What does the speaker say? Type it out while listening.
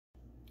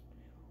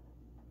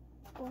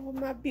Oh,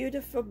 my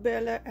beautiful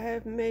Bella, I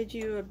have made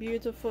you a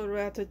beautiful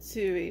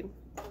ratatouille.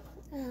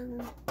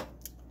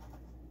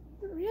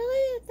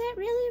 Really? Is that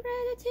really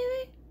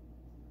ratatouille?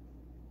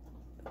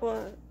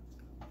 What?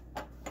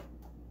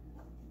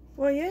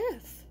 Well,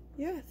 yes.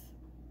 Yes.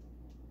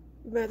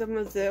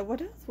 Mademoiselle,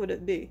 what else would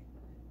it be?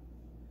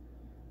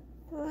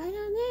 Well, I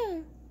don't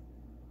know.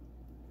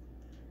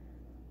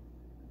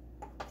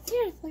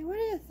 Seriously, what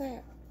is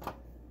that?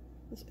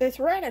 It's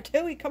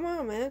ratatouille, come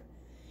on, man.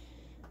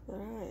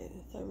 Alright,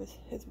 so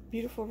it's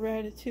beautiful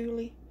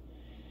ratatouille.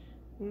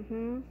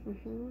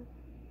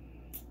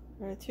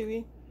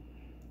 Ratatouille.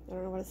 I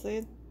don't know what I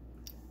said.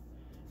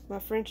 My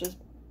French is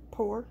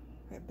poor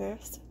at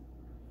best.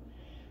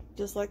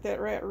 Just like that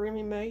rat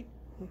Remy made.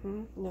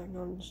 No,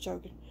 I'm just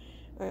joking.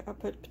 I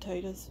put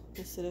potatoes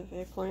instead of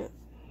eggplant.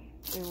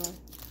 Anyway,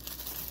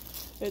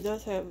 it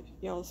does have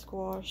yellow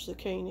squash,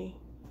 zucchini,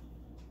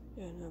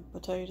 and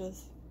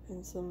potatoes,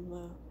 and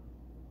some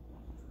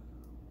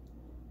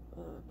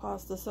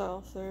pasta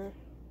sauce there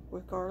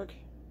with garlic.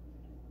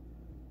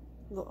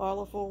 The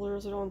olive oil there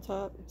is it on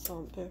top, and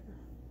salt and pepper.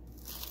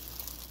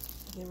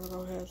 And then we're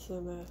gonna have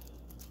some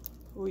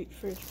wheat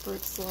French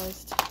bread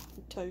sliced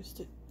and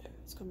toasted.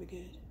 It's gonna be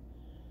good.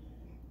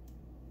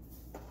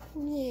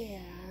 Yeah,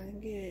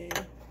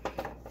 good.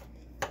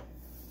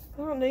 I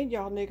don't need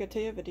y'all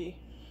negativity.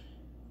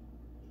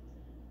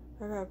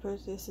 I gotta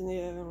put this in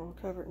the oven. I'll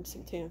cover it in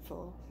some tin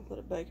foil. Let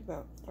it bake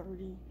about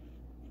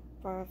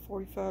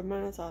 45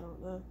 minutes. I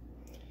don't know.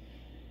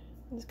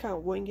 I'm just kind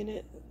of winging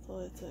it. So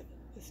let's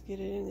get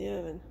it in the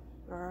oven.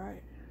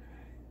 Alright.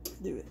 Let's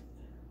do it.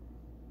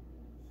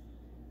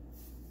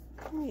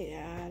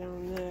 Yeah, I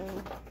don't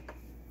know.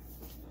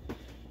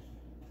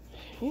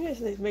 You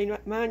just need to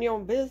mind your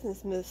own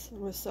business, Miss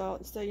Salt,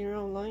 and stay in your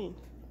own lane.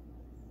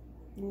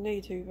 You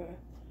need to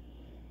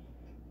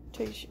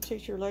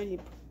teach your lady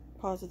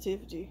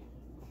positivity.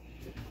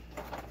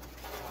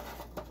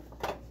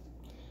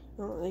 I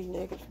don't need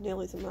negative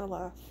Nellies in my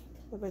life.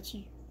 What about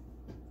you?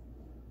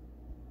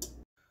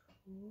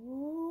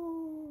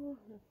 Ooh.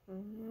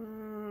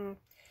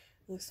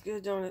 Looks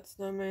good, don't it,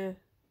 Snowman?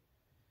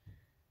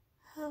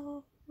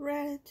 Oh,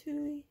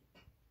 ratatouille.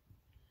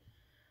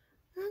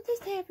 I'm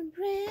just having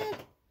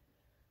bread.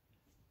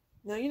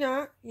 No, you're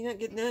not. You're not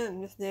getting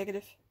none, Miss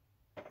Negative.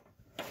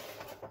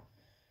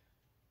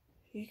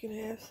 You can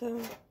have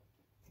some,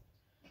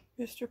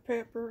 Mr.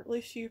 Pepper. At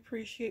least you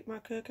appreciate my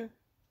cooking.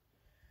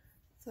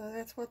 So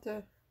that's what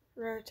the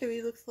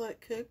ratatouille looks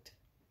like cooked.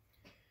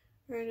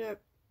 I ended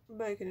up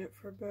baking it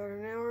for about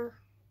an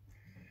hour.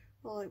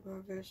 I like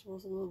my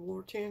vegetables a little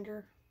more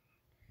tender.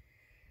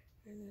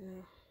 And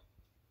then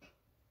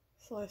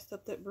sliced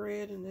up that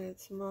bread and add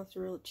some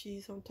mozzarella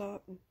cheese on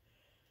top and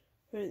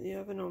put it in the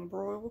oven on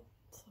broil.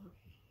 So,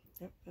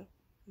 yep.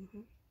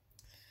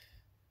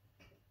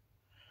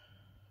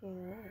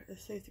 Alright,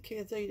 let's see if the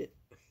kids eat it.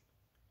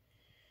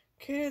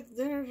 Kids,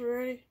 dinner's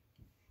ready.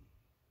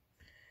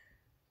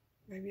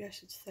 Maybe I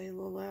should say a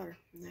little louder.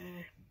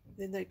 Nah,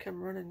 then they'd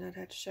come running and I'd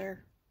have to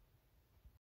share.